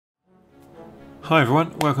Hi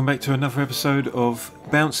everyone, welcome back to another episode of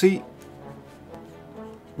Bouncy.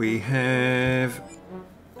 We have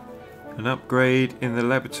an upgrade in the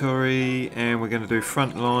laboratory and we're going to do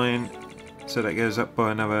front line, so that goes up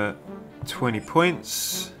by another 20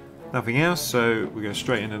 points. Nothing else, so we're going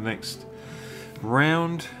straight into the next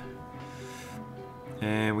round.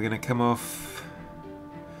 And we're going to come off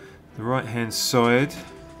the right hand side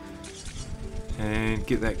and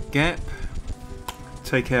get that gap.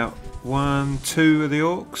 Take out 1, 2 of the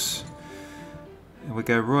orcs, and we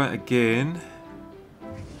go right again.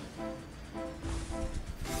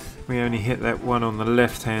 We only hit that one on the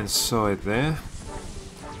left hand side there.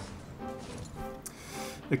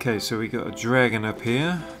 Okay, so we got a dragon up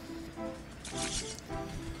here.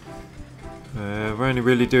 We're only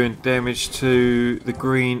really doing damage to the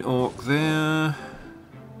green orc there.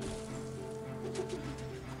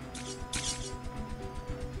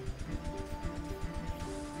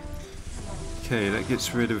 Okay, that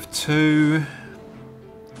gets rid of 2.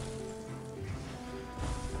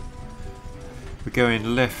 We're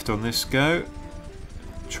going left on this go,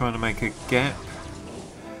 trying to make a gap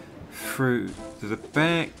through to the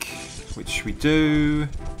back, which we do.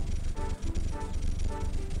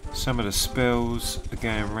 Some of the spells are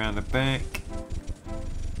going around the back.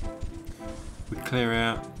 We clear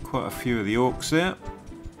out quite a few of the orcs there.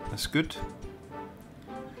 That's good.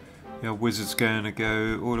 Our wizard's going to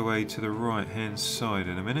go all the way to the right hand side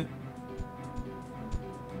in a minute.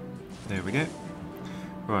 There we go.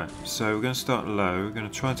 Right, so we're going to start low. We're going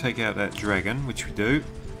to try and take out that dragon, which we do.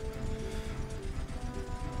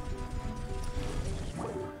 We're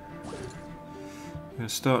going to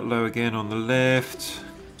start low again on the left.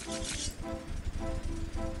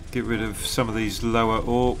 Get rid of some of these lower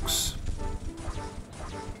orcs.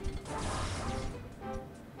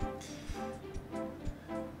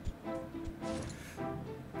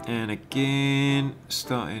 And again,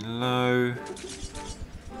 starting low.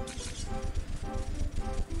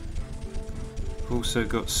 Also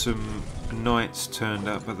got some knights turned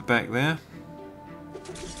up at the back there.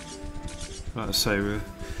 Like I say, we'll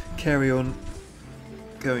carry on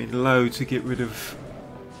going low to get rid of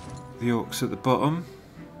the orcs at the bottom.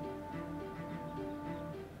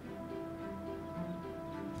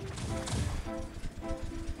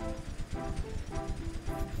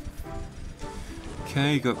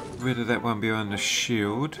 Okay, got rid of that one behind the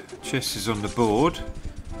shield. Chest is on the board.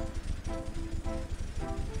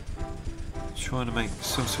 Trying to make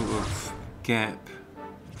some sort of gap.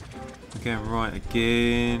 We're going right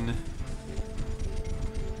again.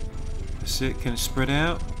 That's it, can it spread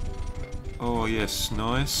out? Oh yes,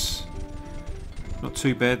 nice. Not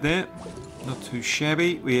too bad there. Not too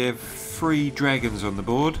shabby. We have 3 dragons on the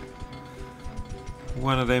board.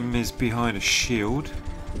 One of them is behind a shield.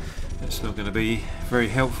 That's not going to be very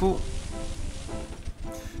helpful.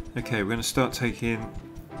 Okay, we're going to start taking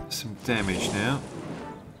some damage now.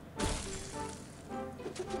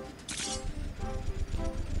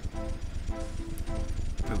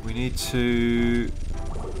 But we need to...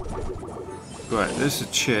 Right, there's a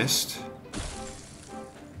chest.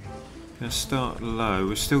 Going to start low.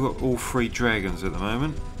 We've still got all 3 dragons at the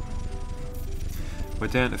moment. We're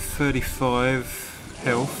down to 35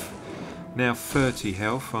 health. Now 30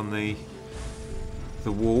 health on the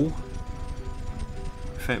wall.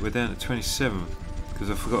 In fact, we're down to 27 because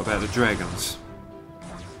I forgot about the dragons.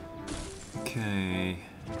 Okay.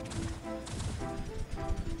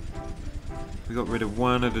 We got rid of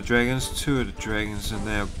 1 of the dragons. 2 of the dragons are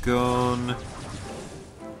now gone.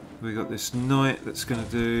 We got this knight that's going to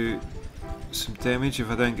do some damage if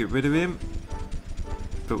I don't get rid of him.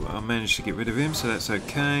 But I managed to get rid of him, so that's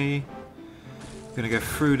okay. I'm going to go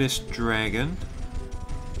through this dragon.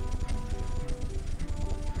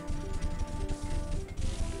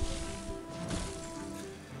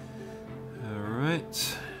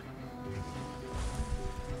 Alright.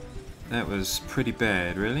 That was pretty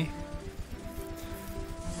bad, really.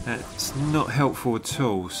 That's not helpful at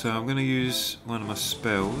all, so I'm going to use one of my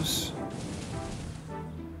spells.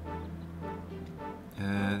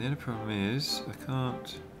 The only problem is I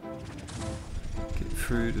can't get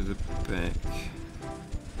through to the back.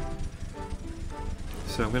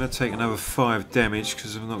 So I'm going to take another 5 damage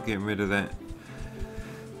because I'm not getting rid of that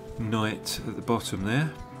knight at the bottom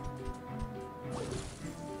there.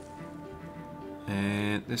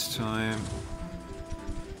 And this time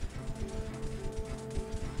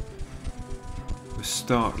we'll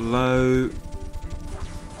start low,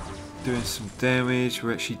 doing some damage.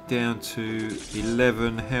 We're actually down to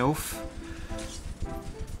 11 health.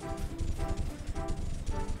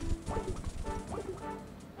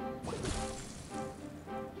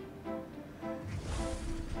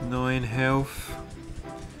 9 health.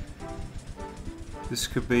 This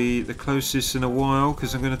could be the closest in a while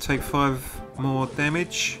because I'm going to take 5 more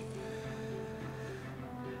damage.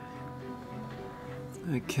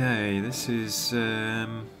 Okay, this is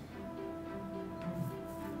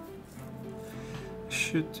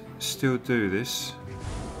should still do this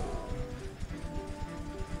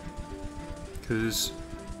because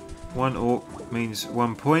 1 orc means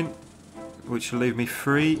 1 point, which will leave me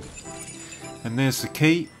free. And there's the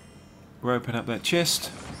key. We'll open up that chest.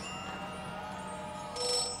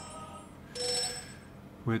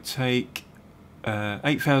 We'll take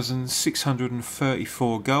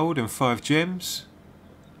 8,634 gold and 5 gems,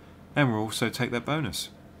 and we'll also take that bonus.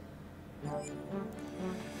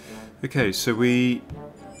 Okay, so we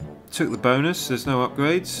took the bonus, there's no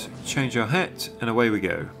upgrades, change our hat, and away we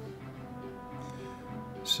go.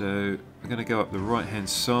 So we're going to go up the right hand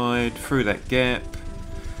side, through that gap.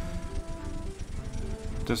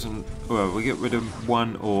 Well, we get rid of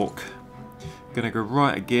 1 orc. Gonna go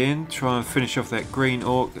right again, try and finish off that green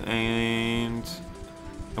orc, and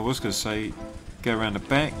I was gonna say go around the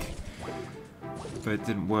back, but it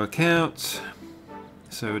didn't work out.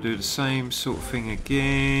 So we'll do the same sort of thing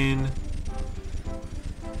again.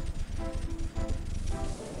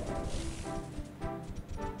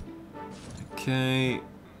 Okay,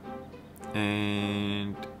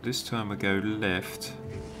 and this time we go left.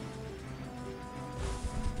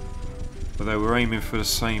 Although we're aiming for the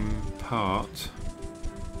same part.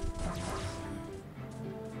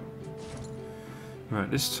 Right,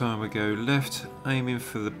 this time we go left, aiming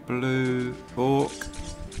for the blue orc.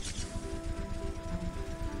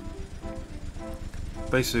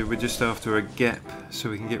 Basically we're just after a gap so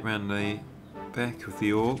we can get around the back of the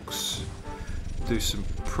orcs, do some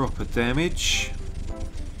proper damage.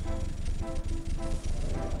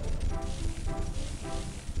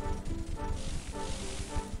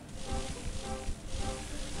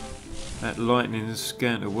 That lightning's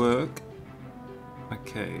going to work.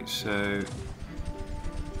 Okay, so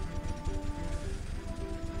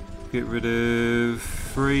get rid of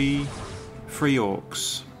three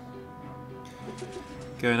orcs.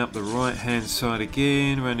 Going up the right hand side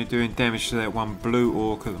again. We're only doing damage to that 1 blue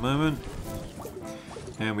orc at the moment,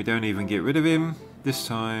 and we don't even get rid of him. This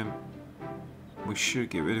time we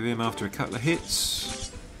should get rid of him after a couple of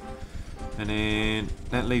hits, and then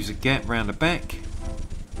that leaves a gap round the back.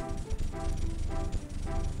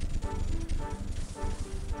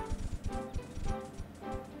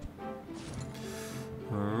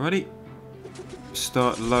 Alrighty,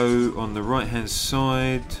 start low on the right hand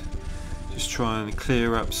side, just try and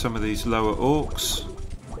clear up some of these lower orcs.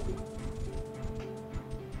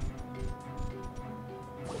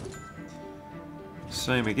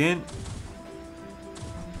 Same again.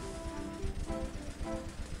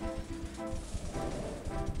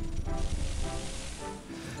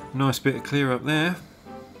 Nice bit of clear up there.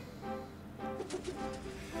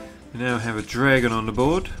 We now have a dragon on the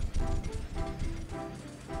board.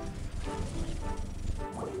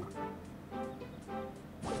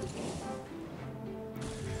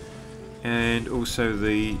 And also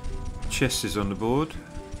the chest is on the board,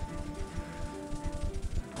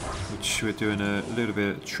 which we're doing a little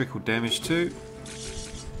bit of trickle damage to.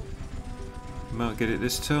 Might get it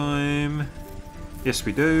this time. Yes,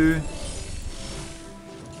 we do.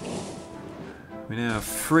 We now have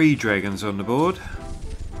 3 dragons on the board.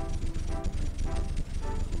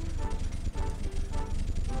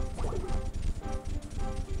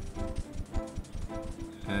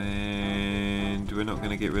 And we're not going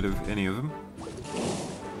to get rid of any of them.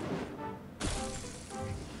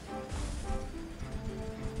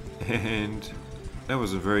 And that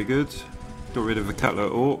wasn't very good. Got rid of a couple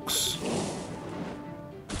of orcs.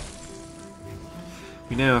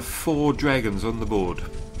 We now have 4 dragons on the board.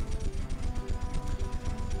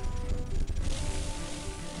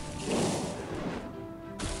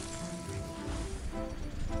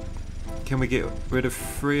 Can we get rid of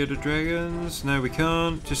 3 of the dragons? No, we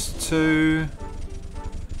can't. Just 2.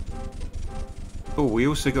 Oh, we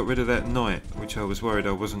also got rid of that knight, which I was worried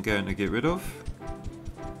I wasn't going to get rid of.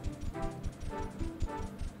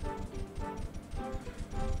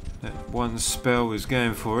 That one spell was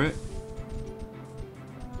going for it.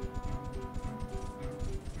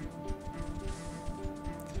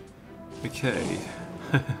 Okay.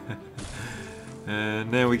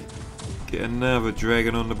 And now we get another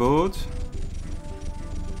dragon on the board.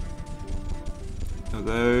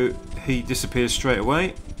 Although he disappears straight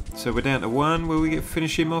away. So we're down to 1. Will we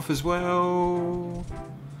finish him off as well?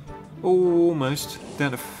 Almost.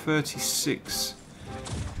 Down to 36.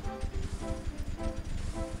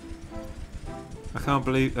 I can't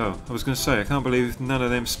believe... Oh, I was going to say, I can't believe none of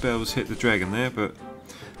them spells hit the dragon there, but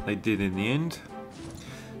they did in the end.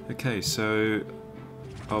 Okay, so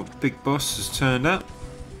our big boss has turned up.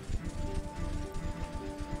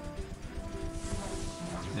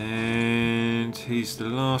 And he's the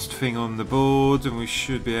last thing on the board, and we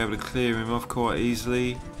should be able to clear him off quite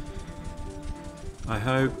easily, I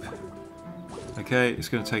hope. Okay, it's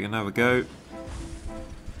going to take another go.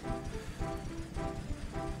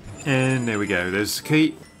 And there we go, there's the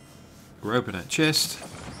key. We'll open that chest.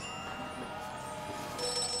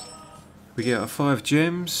 We get our 5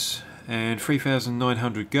 gems and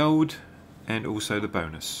 3,900 gold, and also the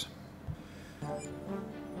bonus.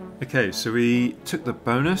 Okay, so we took the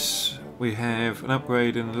bonus. We have an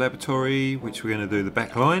upgrade in the laboratory, which we're going to do the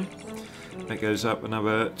back line. That goes up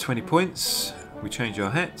another 20 points. We change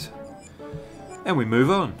our hat, and we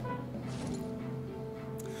move on.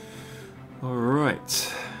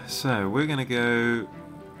 Alright, so we're going to go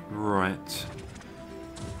right.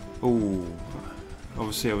 Oh,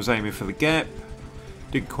 obviously I was aiming for the gap,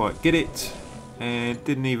 didn't quite get it, and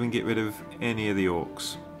didn't even get rid of any of the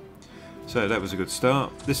orcs. So that was a good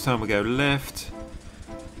start. This time we go left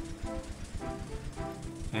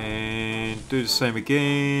and do the same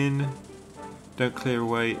again. Don't clear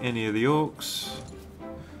away any of the orcs.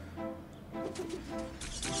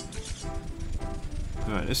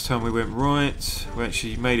 Right, this time we went right. We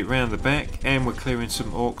actually made it round the back, and we're clearing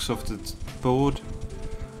some orcs off the board,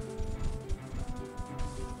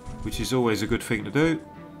 which is always a good thing to do.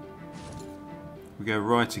 We go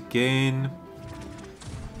right again.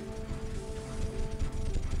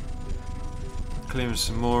 Clearing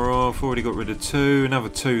some more off. Already got rid of 2. Another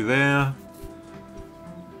 2 there.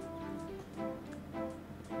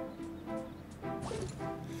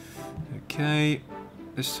 Okay.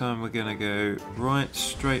 This time we're going to go right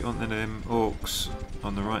straight onto them orcs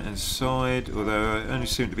on the right hand side. Although I only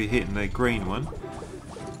seem to be hitting the green one.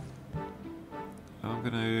 I'm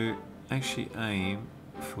going to actually aim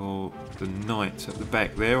for the knight at the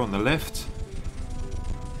back there on the left.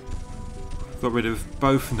 Got rid of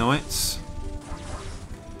both knights.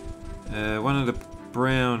 One of the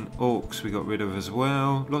brown orcs we got rid of as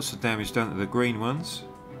well. Lots of damage done to the green ones.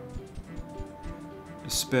 The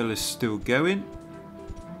spell is still going.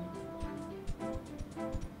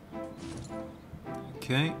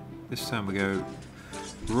 Okay, this time we go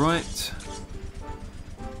right.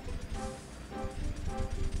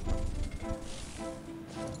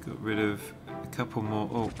 Got rid of a couple more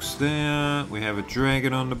orcs there. We have a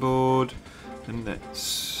dragon on the board, and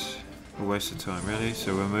that's a waste of time really,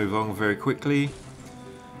 so we'll move on very quickly.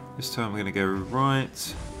 This time we're going to go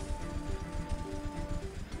right.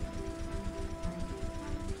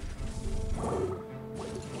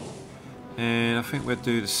 And I think we'll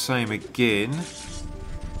do the same again.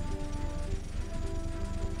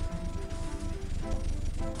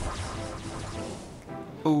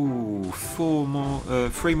 Oh,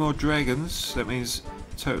 3 more dragons. That means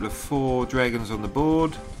a total of 4 dragons on the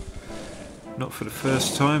board. Not for the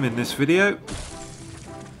first time in this video.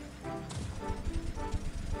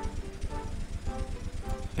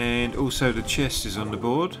 And also the chest is on the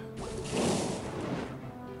board.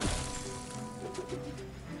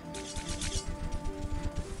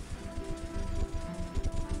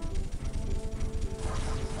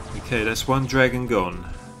 Okay, that's 1 dragon gone.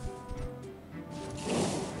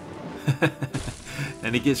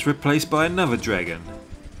 And he gets replaced by another dragon.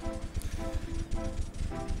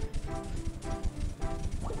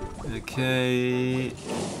 Okay,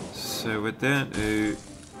 so we're down to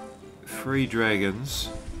 3 dragons,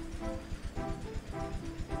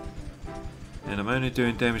 and I'm only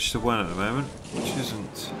doing damage to 1 at the moment, which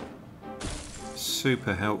isn't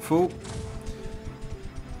super helpful.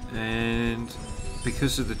 And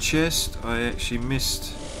because of the chest, I actually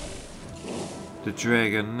missed the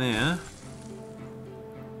dragon there.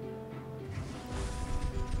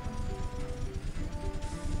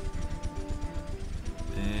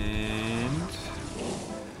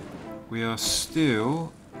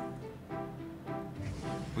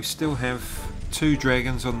 We still have 2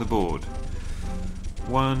 dragons on the board.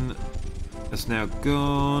 1 has now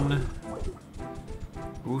gone.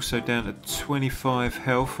 We're also down to 25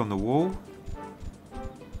 health on the wall.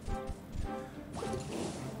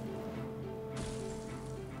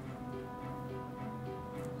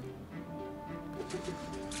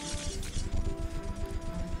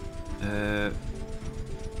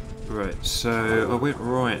 Right, so I went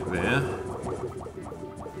right there.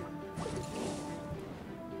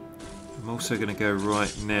 I'm also going to go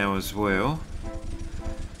right now as well.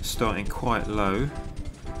 Starting quite low.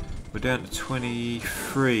 We're down to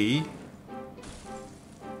 23.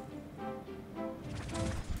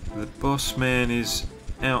 boss man is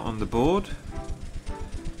out on the board.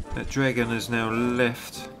 That dragon has now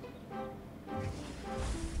left.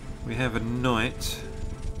 We have a knight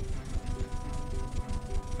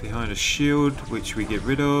behind a shield, which we get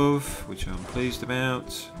rid of, which I'm pleased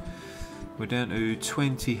about. We're down to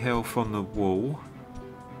 20 health on the wall.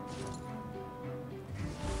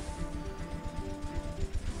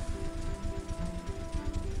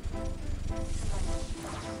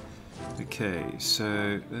 Okay,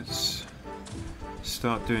 so let's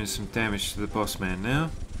start doing some damage to the boss man now.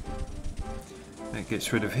 That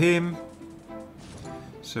gets rid of him.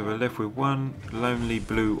 So we're left with one lonely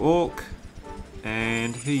blue orc,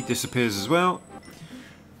 and he disappears as well.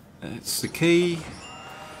 That's the key.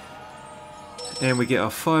 And we get our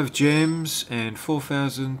 5 gems and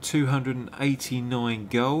 4,289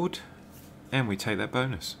 gold, and we take that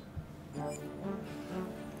bonus.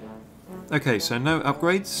 Okay, so no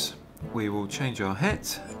upgrades. We will change our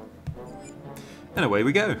hat, and away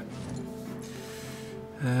we go.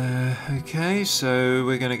 Okay, so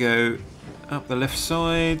we're going to go up the left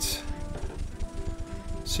side.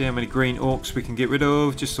 See how many green orcs we can get rid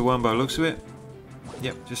of. Just the one by the looks of it.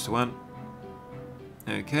 Yep, just the one.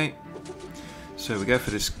 Okay. So we go for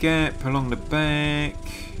this gap along the back.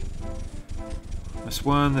 That's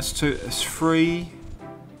one, that's two, that's three.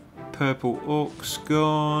 Purple orcs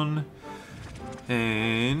gone.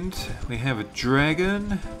 And we have a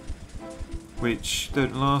dragon, which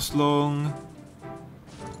don't last long.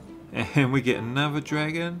 And we get another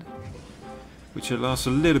dragon, which will last a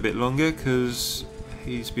little bit longer because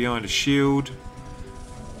he's behind a shield.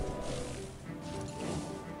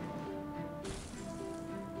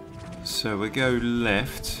 So we go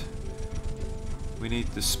left. We need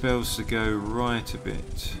the spells to go right a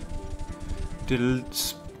bit. Did a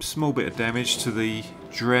small bit of damage to the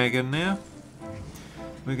dragon now.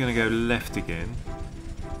 We're going to go left again.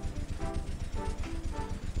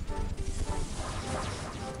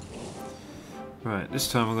 Right,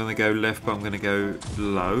 this time I'm going to go left, but I'm going to go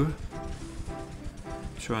low.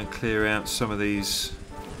 Try and clear out some of these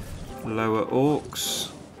lower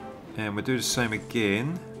orcs. And we'll do the same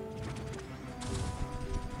again.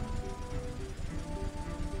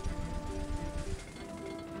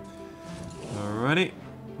 Alrighty,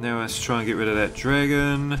 now let's try and get rid of that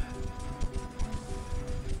dragon.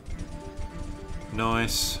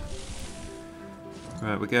 Nice.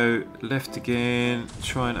 Right, we go left again,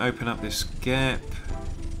 try and open up this gap.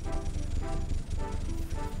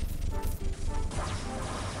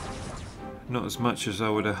 Not as much as I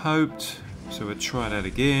would have hoped, so we'll try that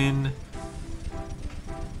again.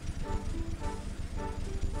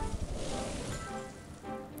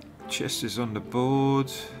 Chest is on the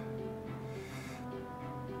board.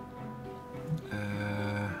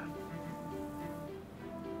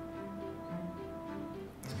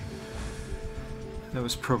 That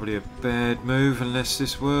was probably a bad move unless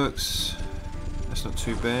this works. That's not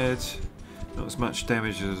too bad. Not as much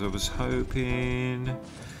damage as I was hoping,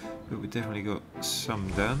 but we definitely got some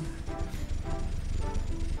done.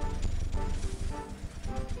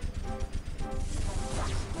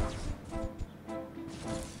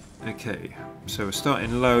 Okay, so we're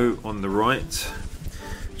starting low on the right.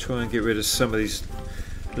 Try and get rid of some of these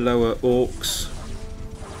lower orcs,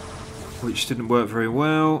 which didn't work very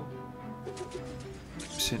well.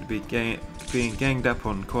 Seem to be being ganged up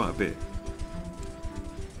on quite a bit.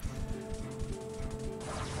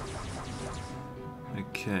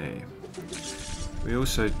 Okay. We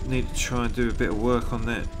also need to try and do a bit of work on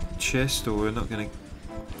that chest, or we're not gonna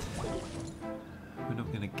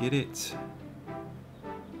get it.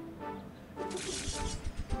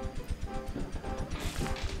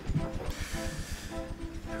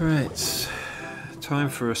 Right. Time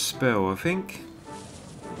for a spell, I think.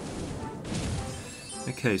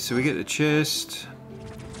 Okay, so we get the chest.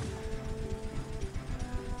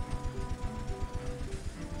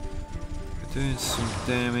 We're doing some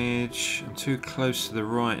damage. I'm too close to the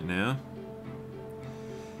right now.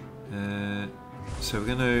 So we're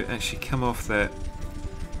going to actually come off that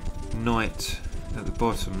knight at the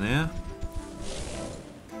bottom there.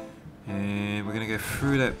 And we're going to go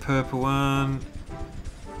through that purple one.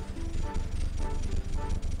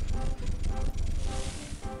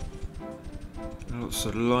 Lots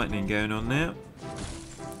of lightning going on now.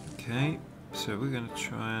 Okay, so we're going to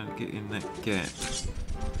try and get in that gap.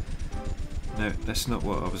 No, that's not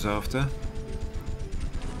what I was after.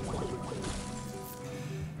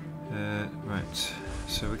 Right,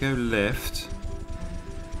 so we go left.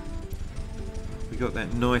 We got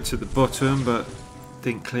that knight at the bottom, but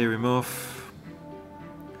didn't clear him off.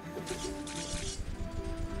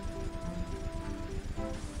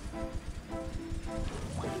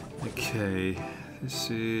 Okay,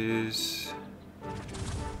 this is...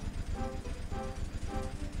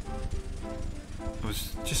 I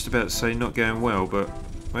was just about to say not going well, but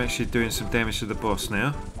we're actually doing some damage to the boss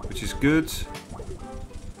now, which is good.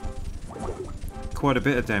 Quite a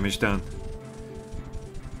bit of damage done.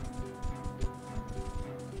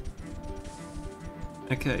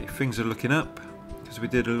 Okay, things are looking up, because we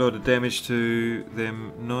did a lot of damage to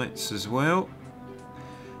them knights as well.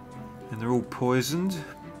 And they're all poisoned.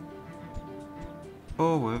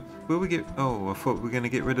 Oh, will we get... Oh, I thought we were going to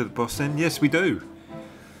get rid of the boss then. Yes, we do.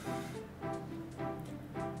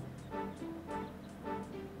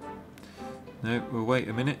 No, we'll wait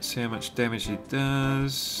a minute, see how much damage he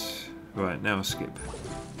does. Right, now I'll skip.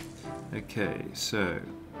 Okay, so...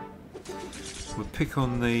 We'll pick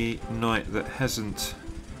on the knight that hasn't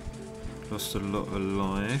lost a lot of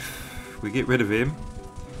life. We get rid of him.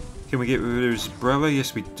 Can we get rid of his brother?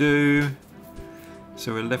 Yes, we do.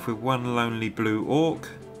 So we're left with one lonely blue orc.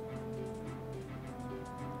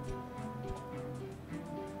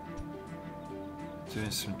 Doing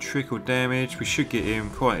some trickle damage. We should get him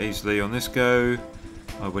quite easily on this go,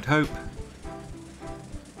 I would hope.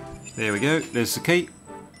 There we go. There's the key.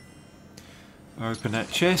 Open that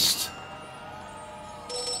chest.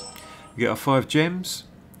 We get our 5 gems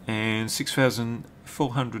and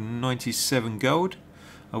 6,497 gold.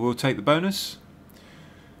 I will take the bonus.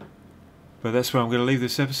 But that's where I'm going to leave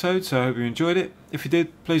this episode, so I hope you enjoyed it. If you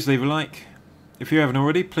did, please leave a like. If you haven't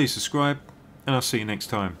already, please subscribe, and I'll see you next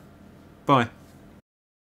time. Bye.